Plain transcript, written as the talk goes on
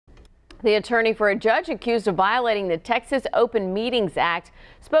The attorney for a judge accused of violating the Texas Open Meetings Act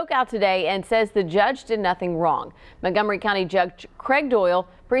spoke out today and says the judge did nothing wrong. Montgomery County Judge Craig Doyle,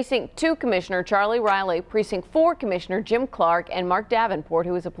 Precinct 2 Commissioner Charlie Riley, Precinct 4 Commissioner Jim Clark, and Mark Davenport,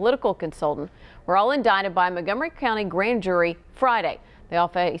 who is a political consultant, were all indicted by Montgomery County grand jury Friday. They all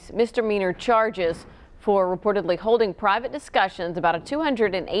face misdemeanor charges for reportedly holding private discussions about a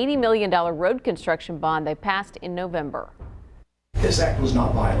 $280 million road construction bond they passed in November. This act was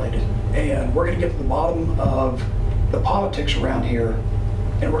not violated, and we're going to get to the bottom of the politics around here,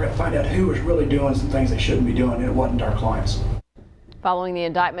 and we're going to find out who is really doing some things they shouldn't be doing, and it wasn't our clients. Following the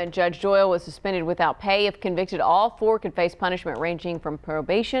indictment, Judge Doyle was suspended without pay. If convicted, all four could face punishment ranging from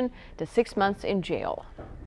probation to 6 months in jail.